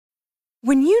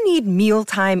When you need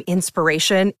mealtime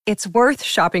inspiration, it's worth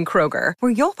shopping Kroger,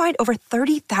 where you'll find over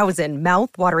 30,000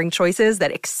 mouth-watering choices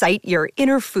that excite your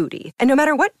inner foodie. And no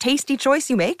matter what tasty choice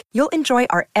you make, you'll enjoy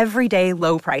our everyday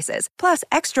low prices, plus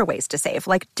extra ways to save,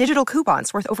 like digital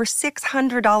coupons worth over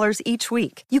 $600 each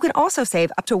week. You can also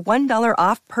save up to $1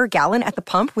 off per gallon at the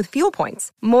pump with fuel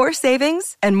points. More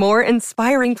savings and more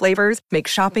inspiring flavors make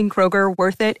shopping Kroger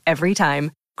worth it every time.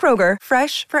 Kroger,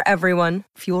 fresh for everyone.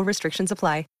 Fuel restrictions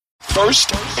apply.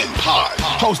 First and Pod,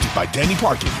 hosted by Danny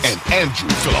Parkins and Andrew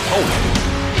Filippone.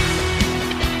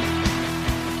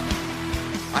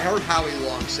 I heard Howie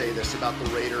Long say this about the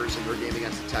Raiders and their game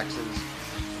against the Texans,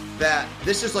 that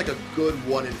this is like a good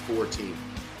 1-4 team.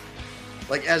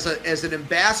 Like as an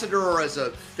ambassador or as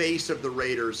a face of the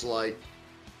Raiders, like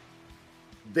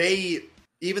they,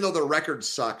 even though their record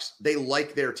sucks, they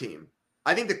like their team.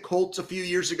 I think the Colts a few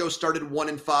years ago started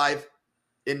 1-5.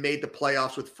 And made the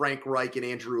playoffs with Frank Reich and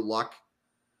Andrew Luck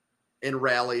and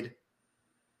rallied.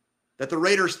 That the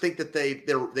Raiders think that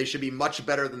they should be much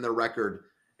better than their record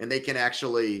and they can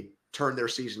actually turn their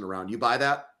season around. You buy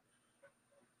that?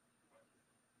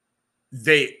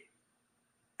 They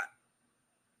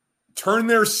turn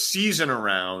their season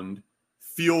around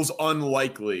feels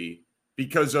unlikely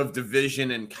because of division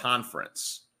and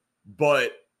conference.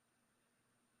 But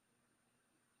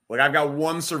like I've got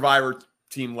one Survivor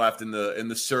team left in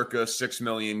the circa $6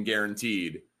 million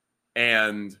guaranteed.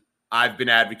 And I've been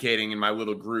advocating in my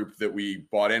little group that we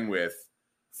bought in with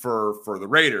for the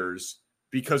Raiders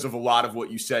because of a lot of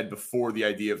what you said before the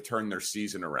idea of turn their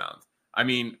season around. I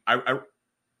mean, I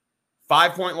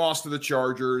 5-point loss to the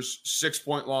Chargers,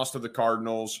 6-point loss to the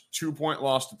Cardinals, 2-point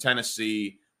loss to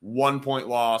Tennessee, 1-point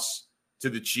loss to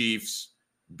the Chiefs,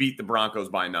 beat the Broncos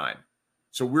by 9.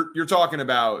 So you're talking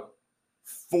about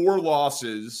 4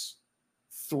 losses,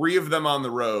 3 of them on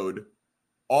the road,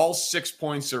 all 6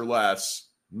 points or less,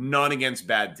 none against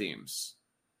bad teams.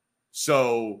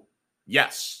 So,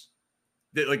 yes,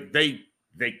 they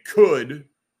could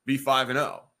be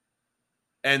 5-0,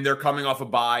 and they're coming off a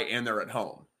bye and they're at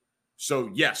home. So,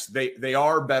 yes, they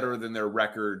are better than their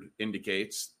record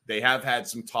indicates. They have had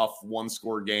some tough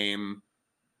one-score game,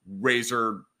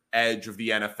 razor edge of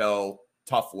the NFL,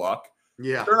 tough luck.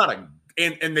 Yeah, they're not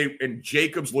and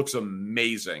Jacobs looks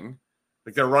amazing.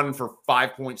 Like they're running for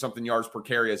 5-point-something yards per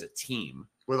carry as a team.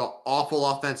 With an awful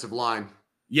offensive line.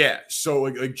 Yeah. So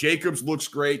like Jacobs looks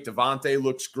great. Devontae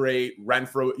looks great.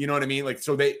 Renfro, you know what I mean? Like,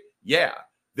 so the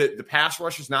pass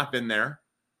rush has not been there.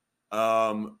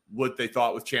 What they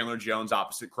thought with Chandler Jones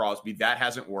opposite Crosby, that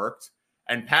hasn't worked.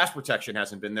 And pass protection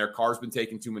hasn't been there. Carr's been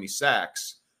taking too many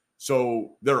sacks.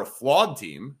 So they're a flawed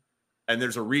team. And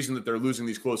there's a reason that they're losing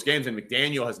these close games. And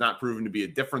McDaniel has not proven to be a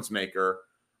difference maker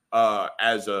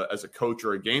as a coach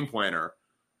or a game planner,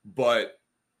 but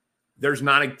there's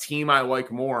not a team I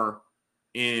like more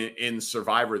in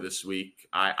Survivor this week.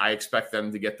 I expect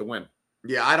them to get the win.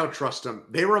 Yeah, I don't trust them.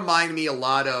 They remind me a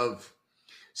lot of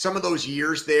some of those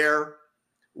years there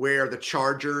where the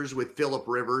Chargers with Phillip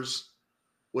Rivers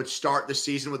would start the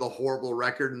season with a horrible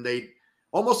record, and they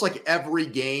almost like every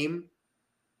game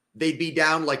they'd be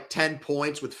down like 10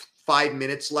 points with 5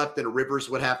 minutes left, and Rivers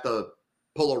would have to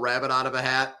pull a rabbit out of a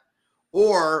hat.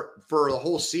 Or for the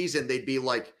whole season, they'd be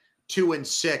like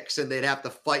 2-6, and they'd have to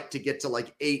fight to get to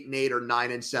like 8-8 or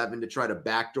 9-7 to try to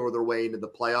backdoor their way into the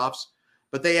playoffs.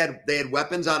 But they had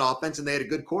weapons on offense, and they had a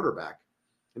good quarterback.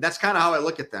 And that's kind of how I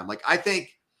look at them. Like, I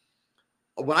think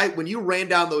when you ran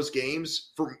down those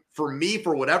games, for me,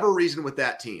 for whatever reason with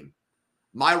that team,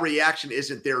 my reaction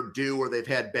isn't they're due or they've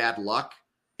had bad luck.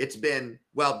 It's been,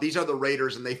 well, these are the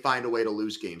Raiders, and they find a way to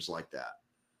lose games like that.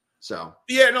 So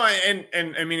yeah, no,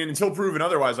 and I mean, until proven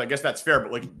otherwise, I guess that's fair.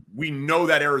 But like, we know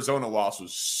that Arizona loss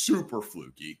was super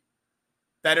fluky.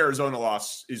 That Arizona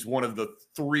loss is one of the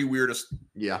 3 weirdest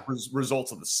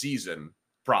results of the season,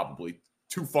 probably.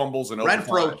 2 fumbles and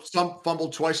Renfro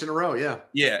fumbled twice in a row.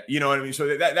 Yeah, you know what I mean.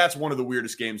 So that's one of the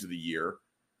weirdest games of the year.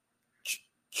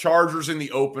 Chargers in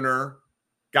the opener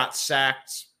got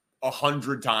sacked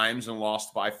 100 times and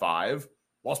lost by 5.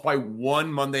 Lost by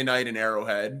 1 Monday night in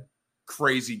Arrowhead.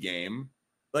 Crazy game.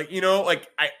 Like, you know, like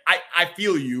I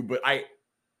feel you, but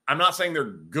I'm not saying they're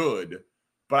good,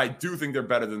 but I do think they're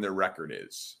better than their record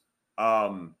is. We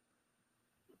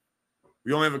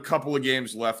only have a couple of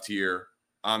games left here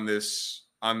on this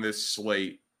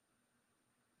slate.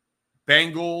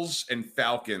 Bengals and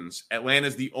Falcons.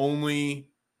 Atlanta's the only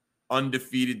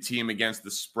undefeated team against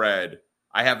the spread.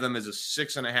 I have them as a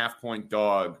 6.5-point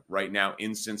dog right now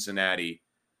in Cincinnati.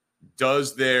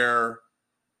 Does their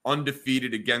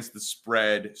undefeated against the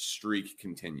spread streak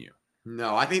continue?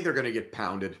 No, I think they're going to get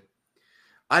pounded.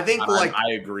 I think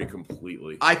I agree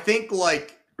completely. I think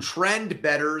like trend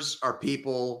bettors are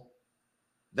people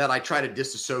that I try to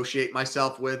disassociate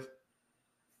myself with.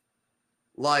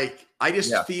 Like, I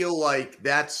just feel like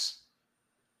that's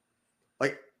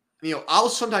like, I'll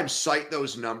sometimes cite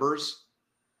those numbers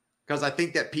because I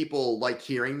think that people like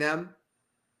hearing them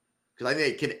because I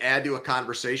think they can add to a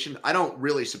conversation. I don't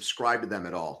really subscribe to them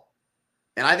at all.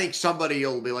 And I think somebody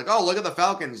will be like, oh, look at the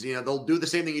Falcons. They'll do the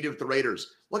same thing you do with the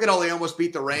Raiders. Look at how they almost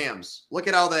beat the Rams. Look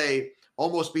at how they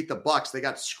almost beat the Bucks. They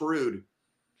got screwed.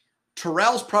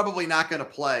 Terrell's probably not going to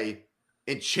play,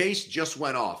 and Chase just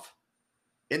went off.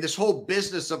 And this whole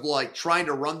business of like trying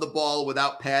to run the ball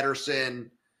without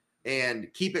Patterson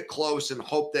and keep it close and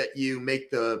hope that you make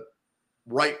the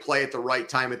right play at the right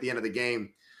time at the end of the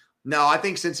game. No, I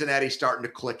think Cincinnati's starting to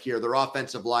click here. Their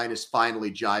offensive line is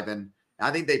finally jiving. I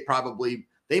think they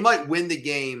might win the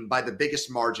game by the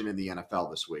biggest margin in the NFL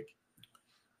this week.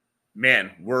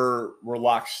 Man, we're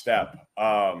lockstep.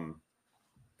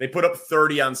 They put up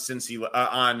 30 on Cincy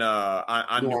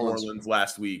on New Orleans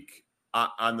last week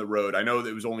on the road. I know that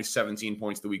it was only 17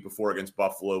 points the week before against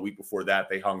Buffalo. Week before that,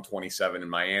 they hung 27 in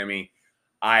Miami.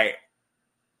 I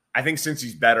think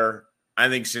Cincy's better. I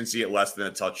think Cincy at less than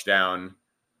a touchdown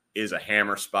is a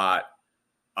hammer spot.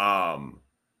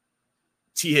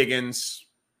 T. Higgins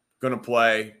going to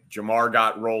play. Jamar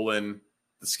got rolling.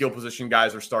 The skill position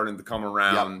guys are starting to come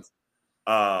around.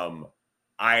 Yep.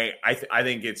 I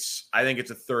think it's a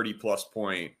 30+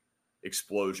 point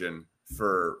explosion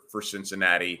for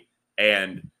Cincinnati,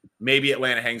 and maybe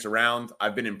Atlanta hangs around.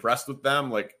 I've been impressed with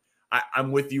them. Like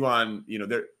I'm with you on,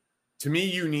 to me,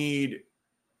 you need,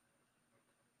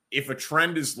 if a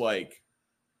trend is like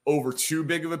over too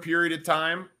big of a period of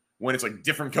time, when it's like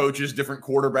different coaches, different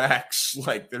quarterbacks,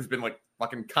 like there's been like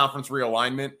fucking conference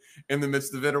realignment in the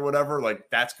midst of it or whatever, like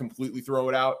that's completely throw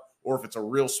it out. Or if it's a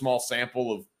real small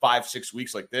sample of 5-6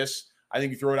 weeks like this, I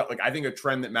think you throw it out. Like, I think a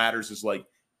trend that matters is like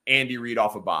Andy Reid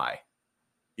off a bye,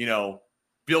 Bill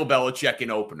Belichick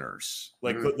in openers,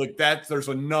 like that. There's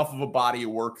enough of a body of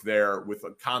work there with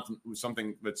with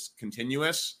something that's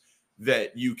continuous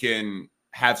that you can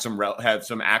have some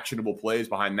actionable plays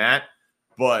behind that.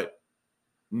 But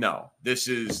no, this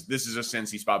is a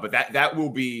Cincy spot, but that will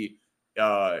be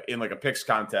in like a picks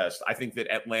contest. I think that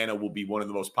Atlanta will be one of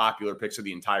the most popular picks of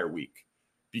the entire week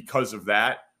because of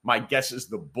that. My guess is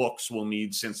the books will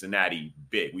need Cincinnati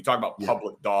big. We talk about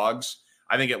public dogs.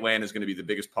 I think Atlanta is going to be the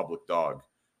biggest public dog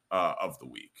of the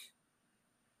week.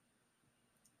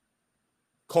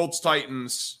 Colts,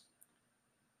 Titans.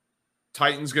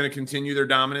 Titans going to continue their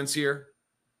dominance here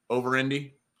over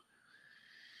Indy?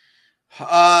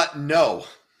 No,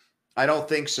 I don't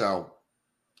think so.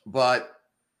 But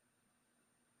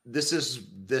this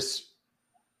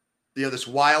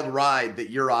wild ride that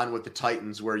you're on with the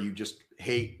Titans where you just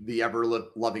hate the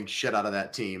ever-loving shit out of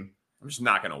that team. I'm just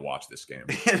not going to watch this game.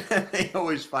 They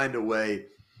always find a way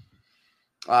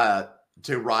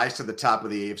to rise to the top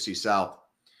of the AFC South.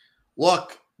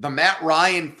 Look, the Matt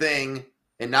Ryan thing,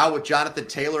 and now with Jonathan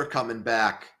Taylor coming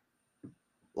back,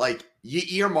 like, you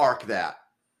earmark that.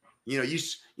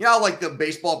 Like the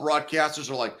baseball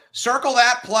broadcasters are like, circle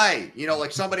that play.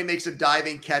 Like somebody makes a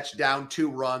diving catch down 2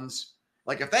 runs.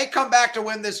 Like if they come back to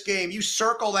win this game, you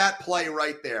circle that play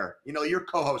right there. Your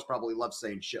co-host probably loves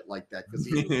saying shit like that because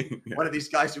he's one of these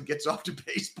guys who gets off to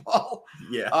baseball.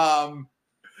 Yeah.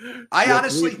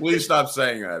 Honestly, please stop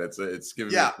saying that. It's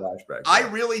giving me a flashback. I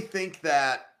really think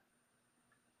that,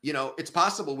 it's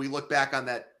possible we look back on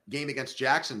that game against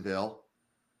Jacksonville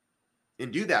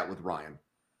and do that with Ryan.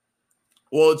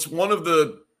 Well, it's one of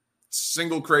the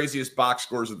single craziest box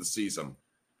scores of the season.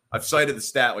 I've cited the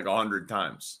stat like 100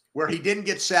 times. Where he didn't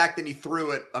get sacked and he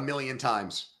threw it 1,000,000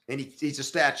 times. And he's a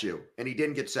statue and he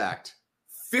didn't get sacked.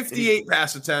 58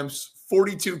 pass attempts,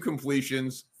 42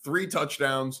 completions, 3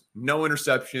 touchdowns, no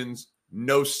interceptions,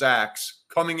 no sacks.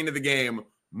 Coming into the game,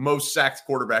 most sacked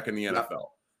quarterback in the NFL. Yep.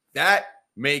 That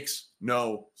makes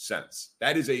no sense.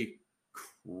 That is a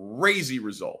crazy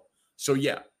result. So,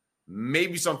 yeah.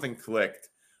 Maybe something clicked.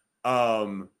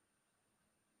 It's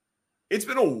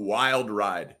been a wild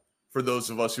ride for those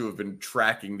of us who have been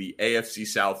tracking the AFC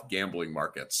South gambling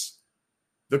markets.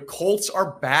 The Colts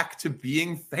are back to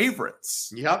being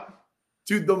favorites. Yep.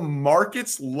 Dude, the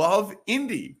markets love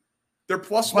Indy. They're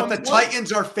 +1. But the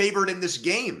Titans are favored in this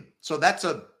game. So that's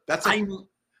a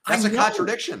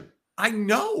contradiction. I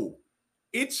know.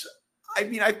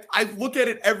 I look at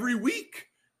it every week.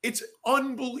 It's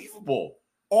unbelievable.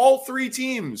 All 3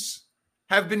 teams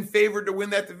have been favored to win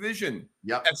that division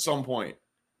at some point.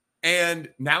 And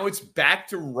now it's back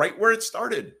to right where it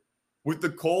started with the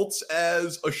Colts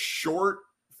as a short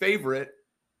favorite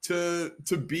to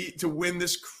win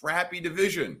this crappy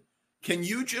division. Can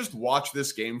you just watch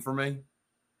this game for me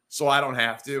so I don't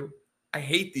have to? I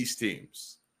hate these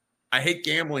teams. I hate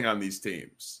gambling on these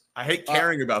teams. I hate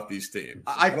caring about these teams.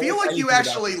 I feel like you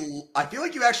actually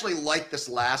like this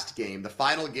last game, the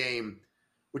final game,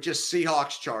 which is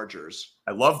Seahawks-Chargers.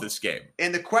 I love this game.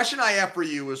 And the question I have for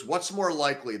you is, what's more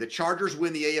likely, the Chargers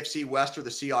win the AFC West or the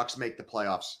Seahawks make the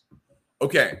playoffs?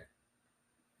 Okay.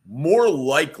 More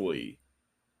likely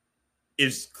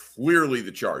is clearly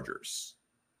the Chargers.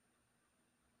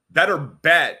 Better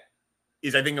bet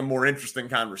is, I think, a more interesting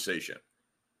conversation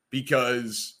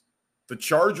because the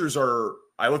Chargers are,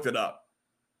 I looked it up,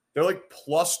 they're like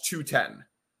plus 210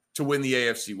 to win the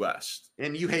AFC West.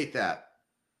 And you hate that.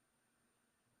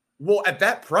 Well, at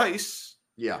that price,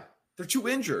 yeah, they're too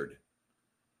injured.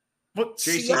 But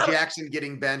J.C. Jackson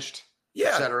getting benched,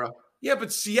 etc. Yeah,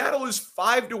 but Seattle is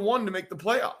 5-1 to make the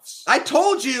playoffs. I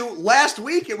told you last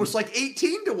week it was like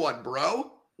 18-1,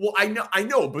 bro. Well, I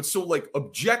know, but so like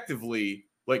objectively,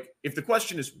 like if the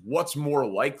question is what's more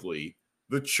likely,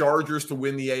 the Chargers to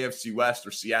win the AFC West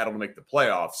or Seattle to make the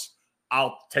playoffs,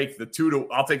 I'll take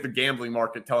the gambling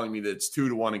market telling me that it's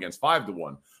 2-1 against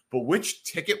 5-1. But which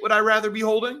ticket would I rather be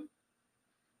holding?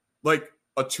 Like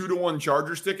a 2-1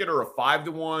 Chargers ticket or a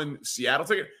 5-1 Seattle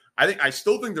ticket? I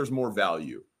still think there's more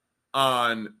value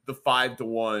on the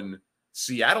 5-1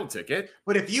 Seattle ticket.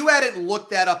 But if you hadn't looked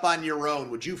that up on your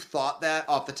own, would you have thought that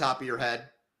off the top of your head?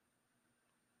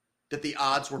 That the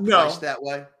odds were priced that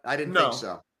way? I didn't think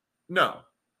so. No.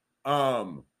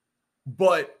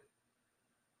 But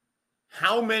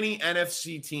how many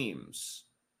NFC teams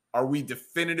are we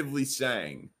definitively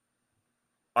saying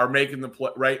are making the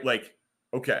play, right? Like,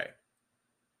 okay.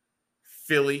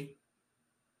 Philly.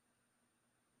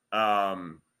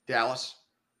 Dallas.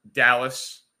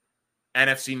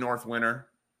 NFC North winner.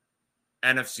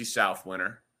 NFC South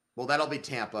winner. Well, that'll be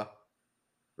Tampa.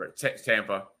 Right.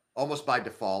 Tampa. Almost by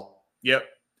default. Yep.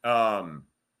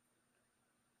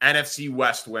 NFC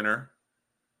West winner,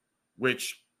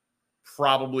 which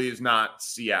probably is not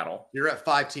Seattle. You're at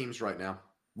 5 teams right now.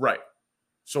 Right.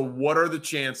 So what are the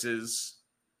chances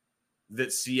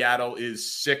that Seattle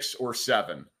is 6 or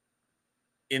 7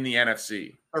 in the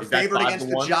NFC? Are favored against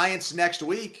the Giants next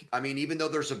week. I mean, even though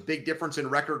there's a big difference in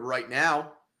record right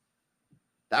now,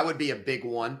 that would be a big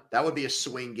one. That would be a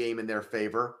swing game in their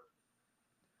favor.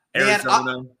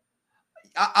 Arizona. Man,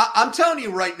 I'm telling you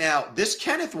right now, this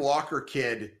Kenneth Walker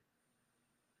kid,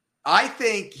 I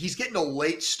think he's getting a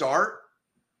late start,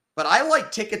 but I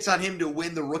like tickets on him to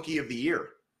win the Rookie of the Year.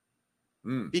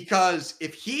 Because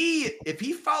if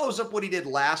he follows up what he did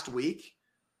last week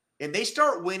and they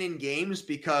start winning games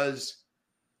because,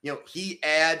 you know, he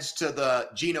adds to the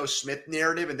Geno Smith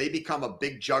narrative and they become a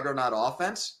big juggernaut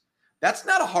offense, that's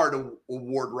not a hard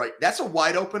award, right? That's a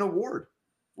wide open award.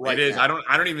 Right it is. Now.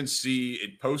 I don't even see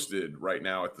it posted right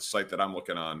now at the site that I'm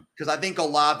looking on. Because I think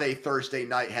Olave Thursday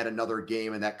night had another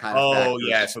game and that kind of. Oh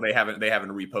yeah, so they haven't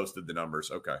reposted the numbers.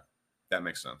 Okay, that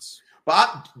makes sense.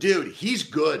 But dude, he's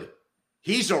good.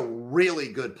 He's a really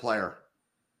good player.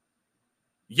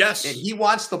 Yes, and he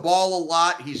wants the ball a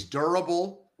lot. He's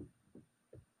durable.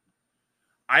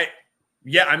 Do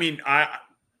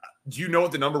you know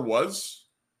what the number was?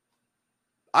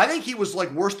 I think he was like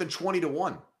worse than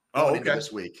 20-1. Oh, okay.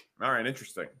 This week. All right,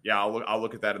 interesting. Yeah, I'll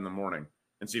look at that in the morning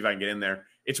and see if I can get in there.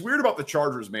 It's weird about the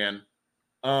Chargers, man.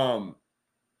 I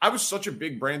was such a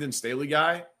big Brandon Staley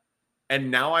guy, and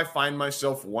now I find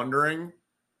myself wondering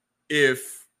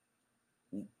if,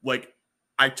 like,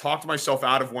 I talked myself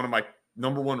out of one of my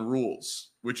number one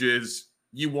rules, which is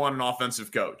you want an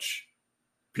offensive coach,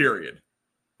 period.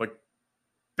 Like,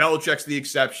 Belichick's the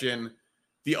exception.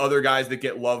 The other guys that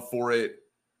get love for it,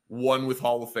 one with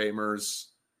Hall of Famers.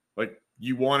 Like,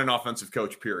 you want an offensive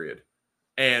coach, period.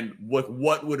 And what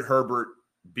would Herbert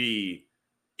be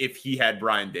if he had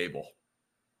Brian Dable?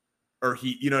 Or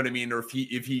he, you know what I mean? Or if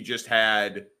he just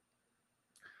had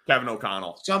Kevin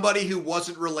O'Connell. Somebody who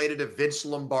wasn't related to Vince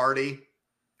Lombardi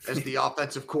as the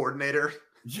offensive coordinator.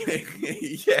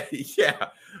 Yeah.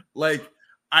 Like,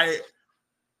 I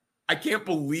can't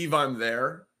believe I'm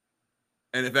there.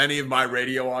 And if any of my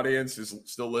radio audience is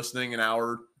still listening an hour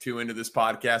or two into this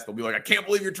podcast, they'll be like, I can't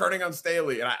believe you're turning on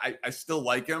Staley. And I still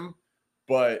like him,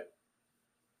 but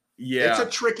yeah. It's a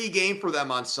tricky game for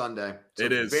them on Sunday.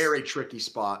 It is a very tricky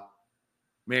spot.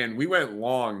 Man, we went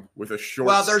long with a short.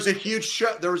 Well, there was a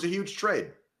huge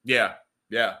trade. Yeah.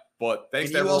 But thanks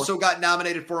and to you also got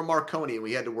nominated for a Marconi, and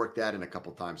we had to work that in a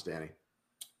couple times, Danny.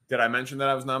 Did I mention that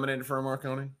I was nominated for a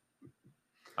Marconi?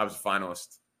 I was a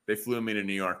finalist. They flew me to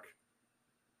New York.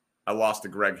 I lost to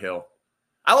Greg Hill.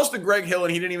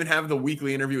 And he didn't even have the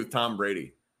weekly interview with Tom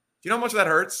Brady. Do you know how much that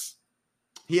hurts?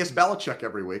 He has Belichick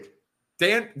every week.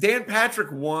 Dan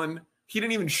Patrick won. He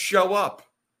didn't even show up.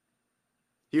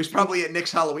 He was probably at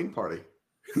Nick's Halloween party.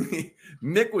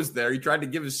 Nick was there. He tried to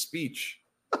give his speech.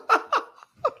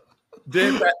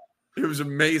 It was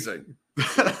amazing.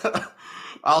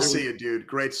 I'll see you, dude.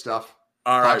 Great stuff.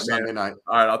 All right, Sunday night.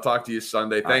 All right, I'll talk to you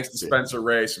Sunday. Thanks to see Spencer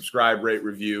Ray. Subscribe, rate,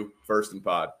 review, First and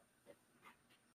Pod.